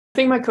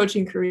think my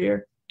coaching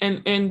career,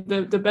 and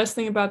the best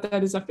thing about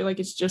that is I feel like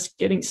it's just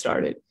getting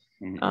started.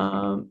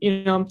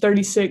 I'm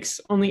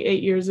 36, only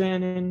 8 years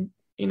in, and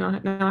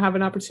now I have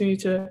an opportunity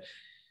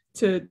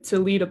to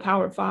lead a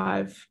Power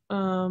 5.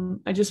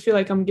 I just feel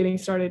like I'm getting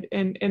started,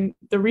 and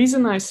the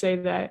reason I say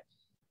that,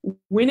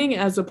 winning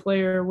as a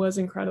player was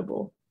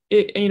incredible.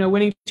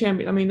 Winning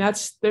champion. I mean,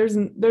 there's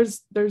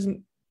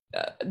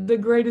the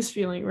greatest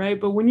feeling, right?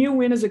 But when you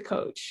win as a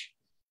coach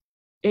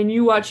and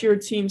you watch your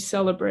team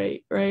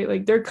celebrate, right?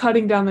 Like they're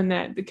cutting down the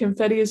net, the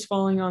confetti is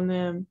falling on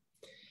them.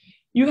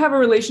 You have a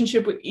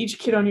relationship with each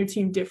kid on your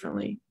team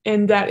differently.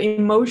 And that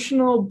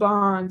emotional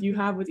bond you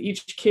have with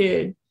each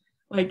kid,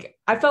 like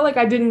I felt like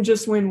I didn't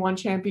just win one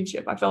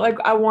championship. I felt like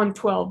I won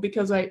 12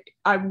 because I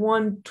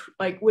won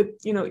like with,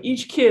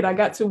 each kid I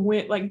got to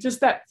win, like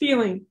just that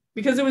feeling,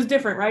 because it was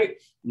different, right?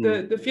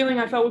 The feeling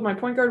I felt with my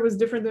point guard was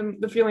different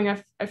than the feeling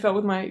I felt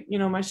with my,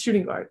 my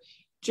shooting guard,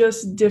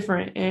 just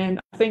different. And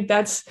I think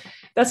that's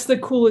the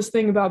coolest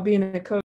thing about being a coach.